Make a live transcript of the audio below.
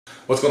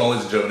What's going on,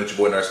 ladies and gentlemen? It's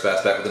your boy Nurse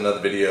Bass back with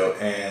another video.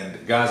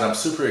 And guys, I'm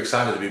super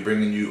excited to be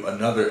bringing you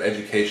another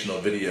educational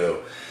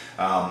video.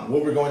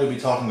 What we're going to be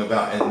talking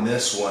about in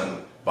this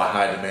one, by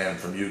high demand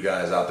from you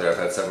guys out there, I've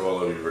had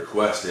several of you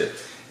request it,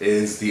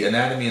 is the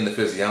anatomy and the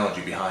physiology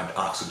behind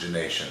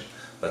oxygenation.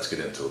 Let's get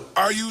into it.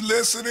 Are you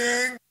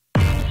listening?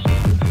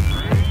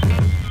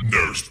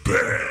 Nurse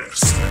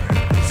Bass.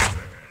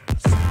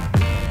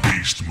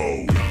 Beast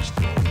mode.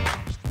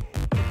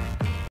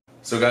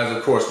 So guys,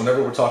 of course,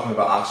 whenever we're talking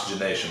about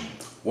oxygenation,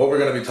 what we're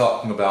going to be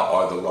talking about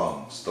are the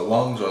lungs. The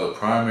lungs are the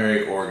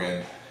primary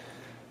organ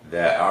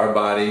that our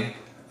body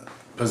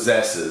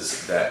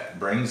possesses that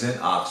brings in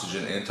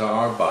oxygen into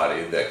our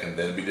body that can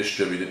then be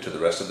distributed to the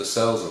rest of the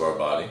cells of our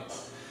body,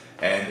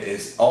 and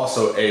is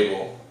also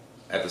able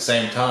at the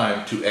same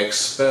time to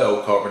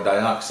expel carbon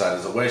dioxide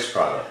as a waste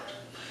product.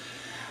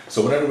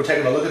 So whenever we're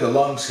taking a look at the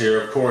lungs here,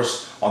 of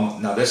course,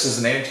 now this is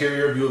an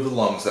anterior view of the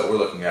lungs that we're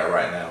looking at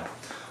right now.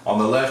 On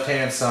the left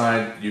hand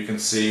side, you can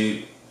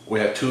see we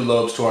have 2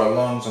 lobes to our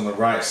lungs. On the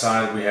right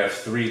side, we have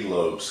 3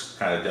 lobes,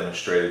 kind of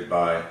demonstrated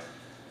by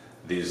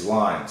these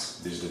lines,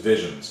 these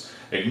divisions.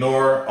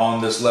 Ignore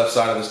on this left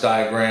side of this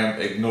diagram,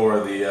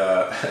 ignore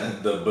the,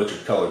 the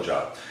butchered color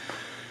job.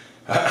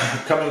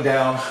 Coming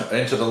down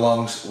into the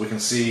lungs, we can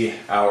see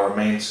our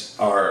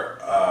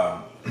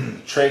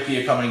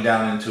trachea coming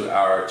down into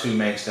our 2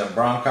 main stem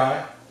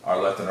bronchi, our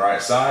left and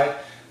right side,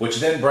 which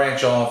then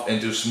branch off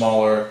into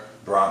smaller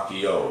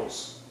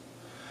bronchioles.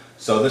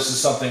 So this is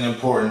something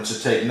important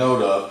to take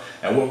note of,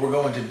 and what we're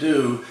going to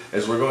do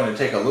is we're going to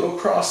take a little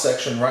cross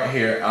section right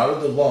here out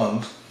of the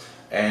lungs,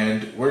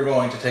 and we're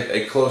going to take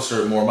a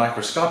closer, more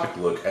microscopic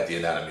look at the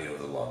anatomy of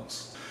the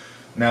lungs.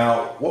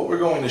 Now, what we're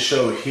going to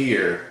show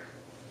here,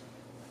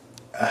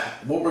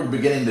 what we're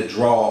beginning to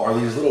draw are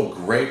these little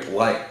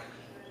grape-like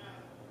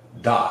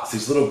dots,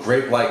 these little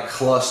grape-like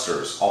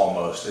clusters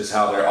almost is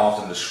how they're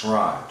often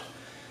described.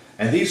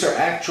 And these are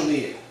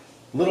actually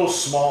little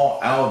small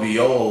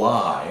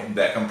alveoli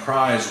that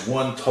comprise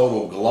one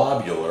total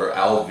globular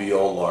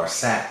alveolar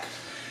sac.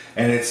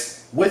 And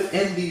it's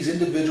within these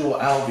individual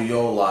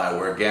alveoli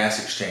where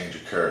gas exchange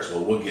occurs.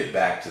 Well, we'll get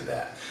back to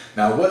that.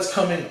 Now, what's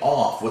coming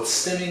off, what's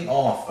stemming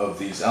off of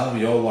these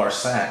alveolar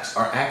sacs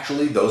are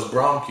actually those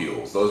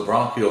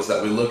bronchioles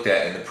that we looked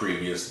at in the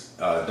previous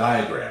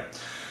diagram.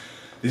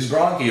 These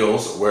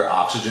bronchioles, where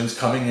oxygen's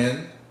coming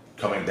in,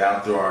 coming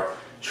down through our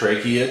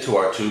trachea to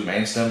our 2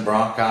 main stem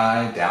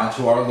bronchi, down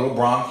to our little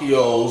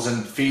bronchioles,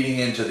 and feeding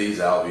into these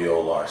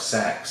alveolar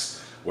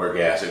sacs where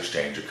gas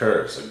exchange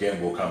occurs.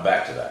 Again, we'll come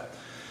back to that.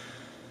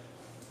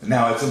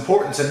 Now, it's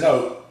important to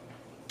note,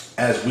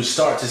 as we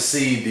start to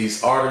see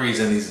these arteries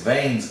and these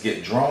veins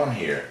get drawn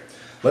here,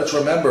 let's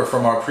remember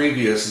from our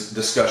previous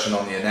discussion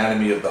on the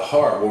anatomy of the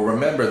heart, we'll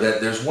remember that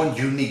there's one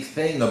unique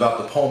thing about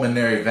the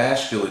pulmonary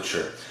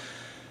vasculature.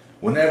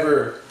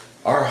 Whenever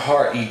our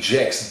heart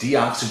ejects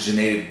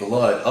deoxygenated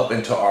blood up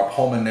into our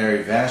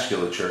pulmonary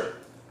vasculature,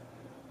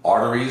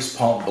 arteries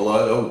pump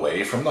blood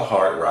away from the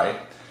heart, right?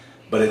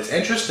 But it's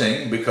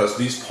interesting because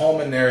these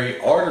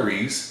pulmonary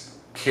arteries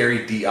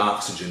carry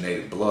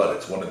deoxygenated blood.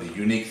 It's one of the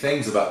unique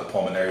things about the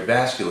pulmonary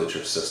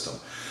vasculature system.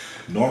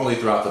 Normally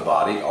throughout the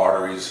body,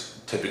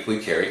 arteries typically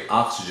carry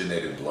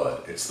oxygenated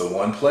blood. It's the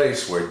one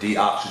place where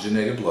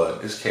deoxygenated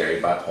blood is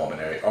carried by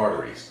pulmonary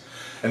arteries.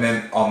 And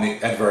then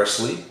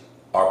adversely,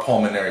 our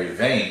pulmonary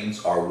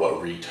veins are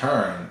what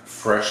return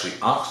freshly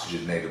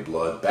oxygenated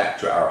blood back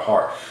to our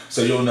heart.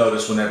 So you'll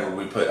notice whenever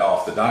we put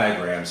off the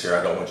diagrams here,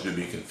 I don't want you to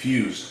be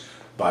confused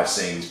by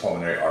seeing these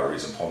pulmonary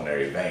arteries and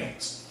pulmonary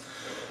veins.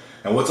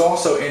 And what's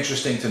also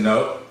interesting to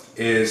note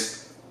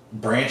is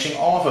branching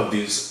off of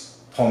these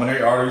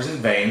pulmonary arteries and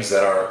veins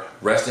that are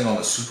resting on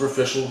the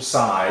superficial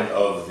side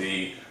of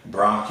the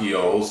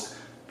bronchioles,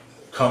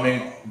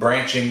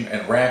 branching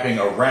and wrapping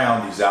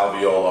around these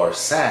alveolar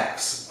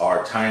sacs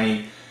are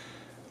tiny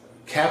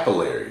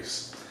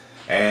capillaries,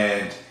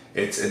 and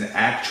it's an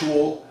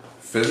actual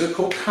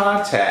physical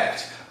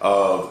contact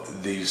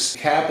of these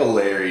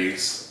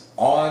capillaries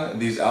on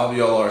these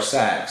alveolar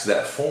sacs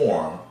that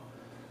form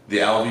the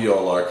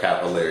alveolar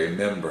capillary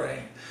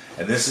membrane.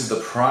 And this is the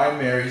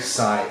primary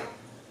site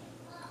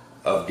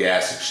of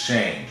gas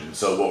exchange. And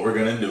so what we're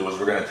going to do is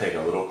we're going to take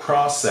a little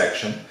cross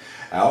section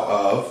out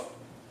of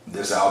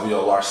this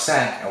alveolar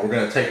sac, and we're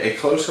going to take a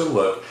closer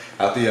look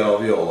at the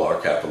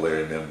alveolar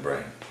capillary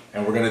membrane.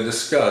 And we're going to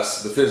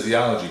discuss the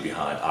physiology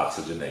behind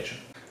oxygenation.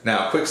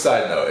 Now, quick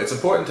side note, it's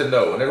important to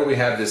note whenever we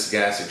have this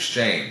gas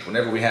exchange,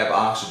 whenever we have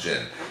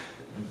oxygen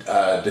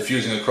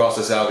diffusing across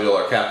this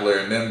alveolar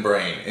capillary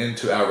membrane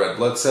into our red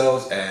blood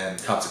cells,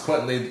 and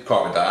consequently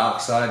carbon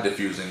dioxide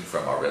diffusing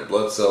from our red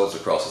blood cells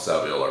across this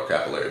alveolar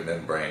capillary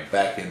membrane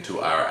back into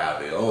our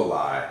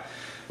alveoli,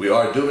 we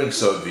are doing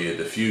so via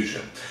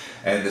diffusion.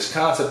 And this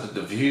concept of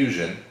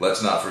diffusion,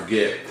 let's not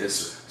forget,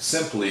 is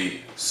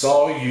simply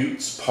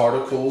solutes,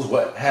 particles,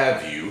 what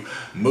have you,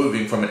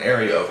 moving from an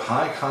area of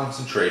high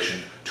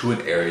concentration to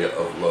an area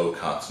of low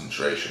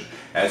concentration.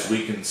 As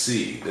we can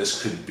see,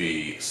 this could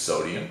be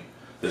sodium,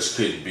 This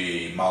could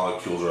be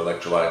molecules or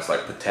electrolytes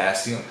like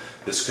potassium.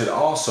 This could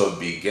also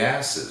be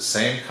gases.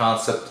 Same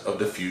concept of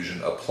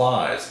diffusion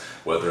applies,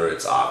 whether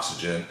it's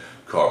oxygen,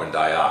 carbon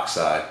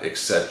dioxide,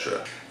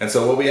 etc. And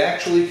so what we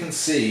actually can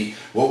see,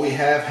 what we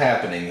have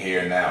happening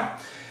here now,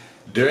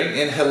 during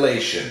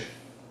inhalation,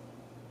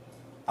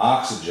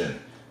 oxygen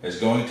is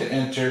going to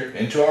enter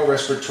into our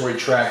respiratory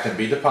tract and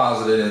be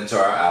deposited into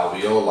our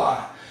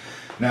alveoli.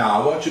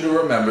 Now, I want you to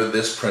remember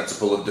this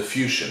principle of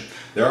diffusion.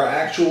 There are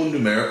actual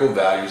numerical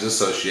values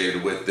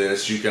associated with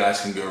this. You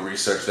guys can go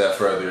research that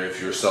further if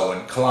you're so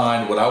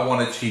inclined. What I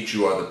want to teach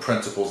you are the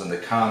principles and the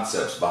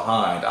concepts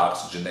behind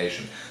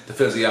oxygenation, the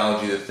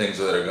physiology, the things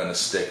that are going to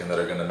stick and that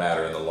are going to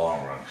matter in the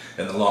long run,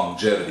 and the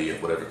longevity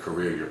of whatever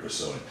career you're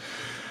pursuing.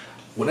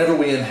 Whenever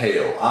we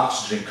inhale,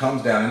 oxygen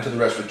comes down into the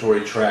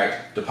respiratory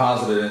tract,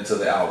 deposited into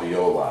the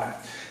alveoli.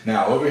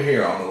 Now, over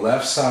here on the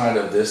left side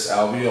of this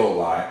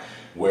alveoli,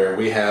 where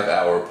we have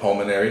our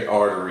pulmonary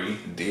artery,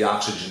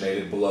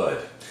 deoxygenated blood,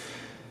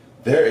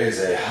 there is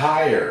a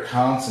higher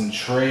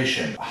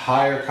concentration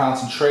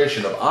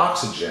of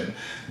oxygen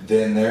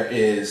than there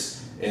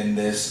is in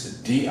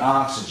this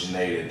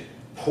deoxygenated,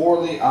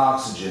 poorly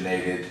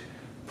oxygenated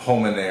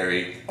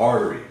pulmonary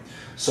artery.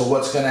 So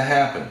what's going to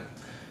happen?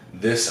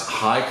 This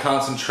high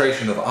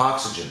concentration of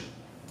oxygen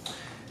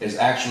is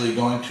actually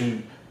going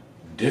to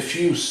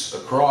diffuse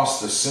across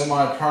the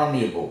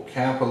semi-permeable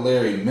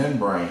capillary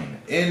membrane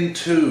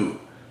into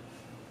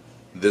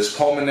this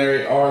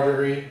pulmonary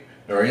artery,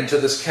 or into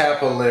this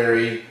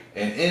capillary,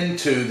 and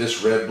into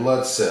this red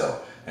blood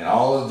cell. And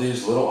all of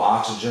these little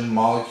oxygen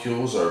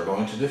molecules are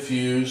going to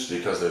diffuse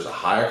because there's a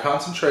higher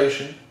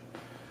concentration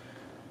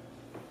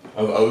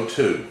of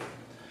O2.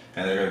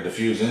 And they're going to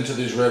diffuse into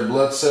these red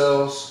blood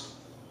cells,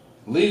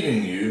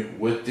 leaving you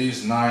with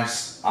these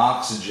nice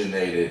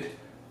oxygenated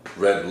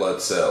red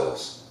blood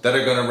cells that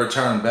are going to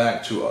return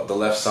back to the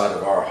left side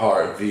of our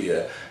heart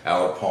via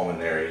our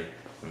pulmonary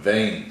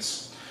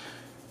veins.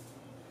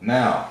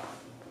 Now,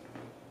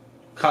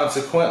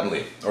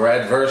 consequently, or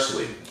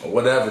adversely, or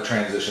whatever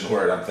transition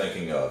word I'm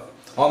thinking of,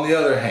 on the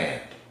other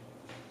hand,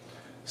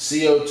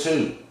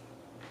 CO2,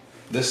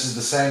 this is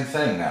the same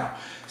thing now.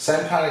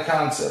 Same kind of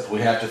concept we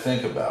have to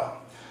think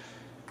about.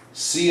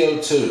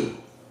 CO2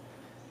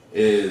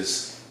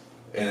 is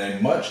in a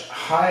much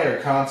higher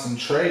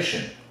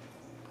concentration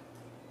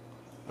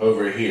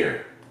over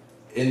here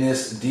in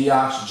this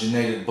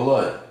deoxygenated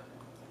blood.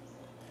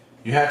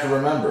 You have to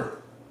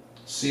remember,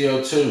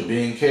 CO2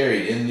 being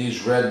carried in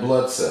these red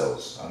blood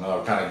cells. I know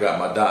I've kind of got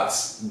my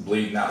dots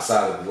bleeding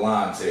outside of the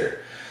lines here.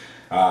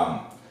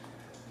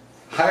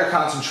 Higher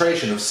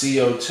concentration of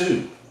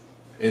CO2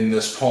 in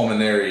this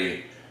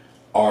pulmonary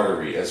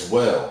artery as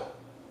well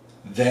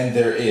than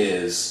there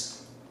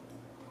is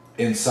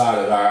inside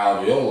of our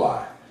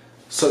alveoli.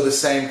 So the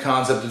same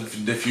concept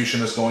of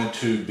diffusion is going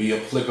to be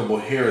applicable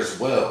here as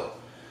well.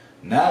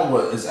 Now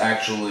what is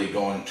actually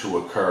going to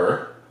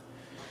occur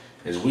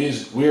is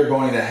we are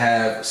going to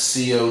have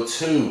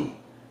CO2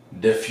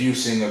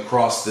 diffusing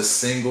across the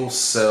single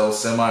cell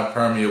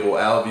semi-permeable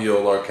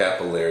alveolar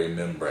capillary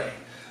membrane.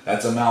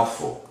 That's a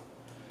mouthful,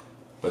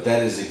 but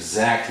that is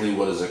exactly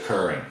what is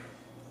occurring.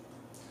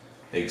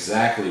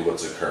 Exactly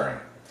what's occurring.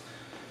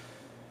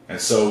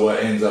 And so what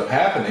ends up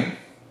happening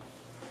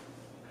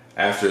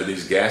after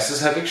these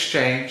gases have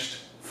exchanged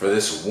for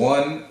this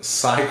one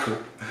cycle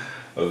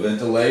of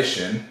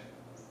ventilation,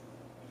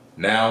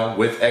 now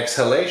with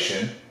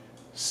exhalation,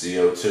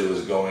 CO2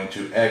 is going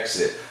to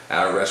exit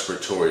our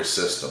respiratory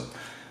system.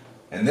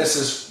 And this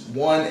is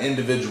one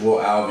individual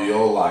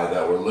alveoli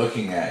that we're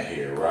looking at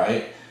here,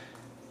 right?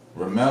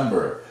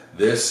 Remember,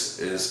 this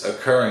is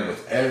occurring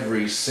with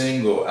every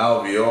single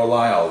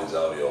alveoli, all these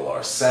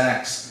alveolar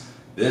sacs.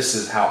 This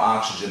is how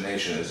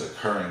oxygenation is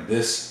occurring.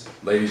 This,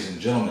 ladies and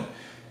gentlemen,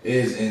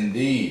 is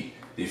indeed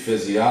the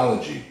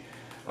physiology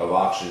of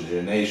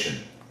oxygenation.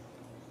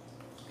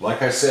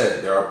 Like I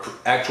said, there are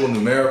actual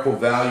numerical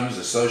values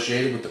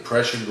associated with the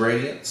pressure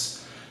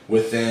gradients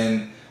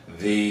within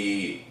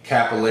the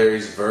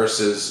capillaries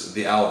versus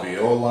the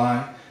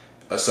alveoli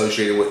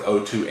associated with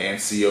O2 and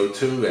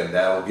CO2, and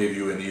that will give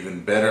you an even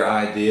better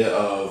idea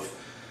of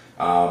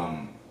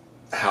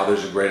how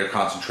there's a greater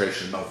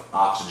concentration of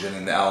oxygen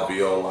in the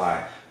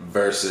alveoli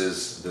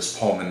versus this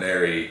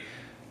pulmonary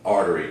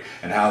artery,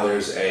 and how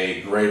there's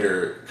a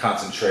greater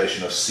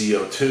concentration of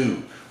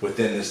CO2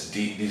 within these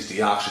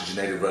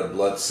deoxygenated red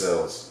blood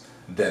cells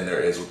than there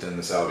is within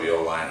this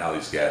alveoli, and how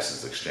these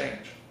gases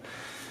exchange.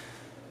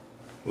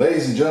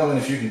 Ladies and gentlemen,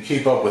 if you can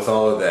keep up with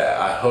all of that,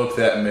 I hope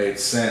that made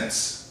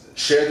sense.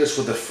 Share this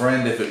with a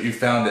friend if you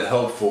found it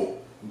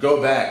helpful.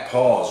 Go back,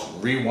 pause,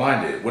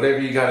 rewind it, whatever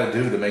you got to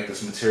do to make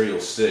this material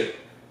stick.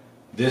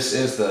 This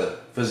is the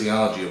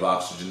physiology of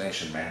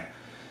oxygenation, man.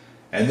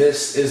 And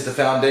this is the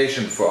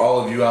foundation for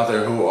all of you out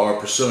there who are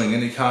pursuing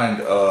any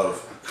kind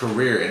of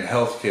career in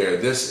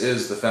healthcare. This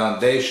is the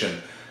foundation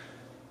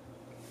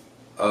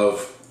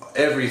of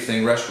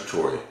everything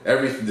respiratory.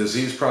 Every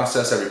disease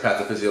process, every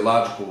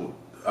pathophysiological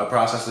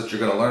process that you're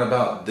going to learn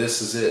about,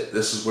 this is it.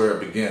 This is where it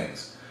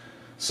begins.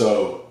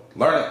 So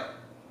learn it,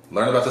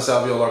 Learn about the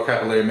alveolar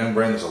capillary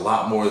membrane. There's a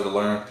lot more to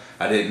learn.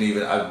 I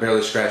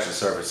barely scratched the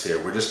surface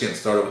here. We're just getting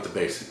started with the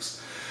basics.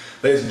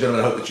 Ladies and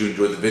gentlemen, I hope that you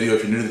enjoyed the video.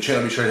 If you're new to the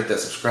channel, be sure to hit that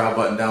subscribe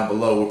button down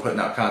below. We're putting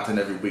out content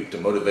every week to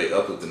motivate,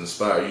 uplift, and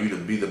inspire you to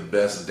be the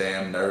best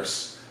damn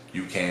nurse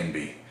you can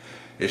be.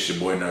 It's your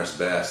boy Nurse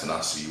Bass, and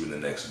I'll see you in the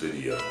next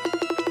video.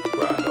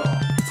 Grind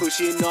on.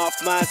 Pushing off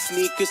my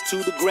sneakers to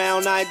the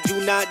ground, I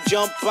do not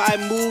jump, I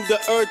move the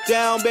earth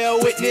down. Bear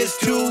witness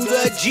to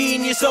the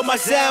genius of my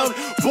sound.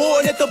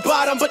 Born at the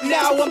bottom, but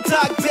now I'm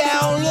top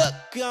down. Look,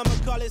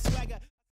 I'ma call it swag.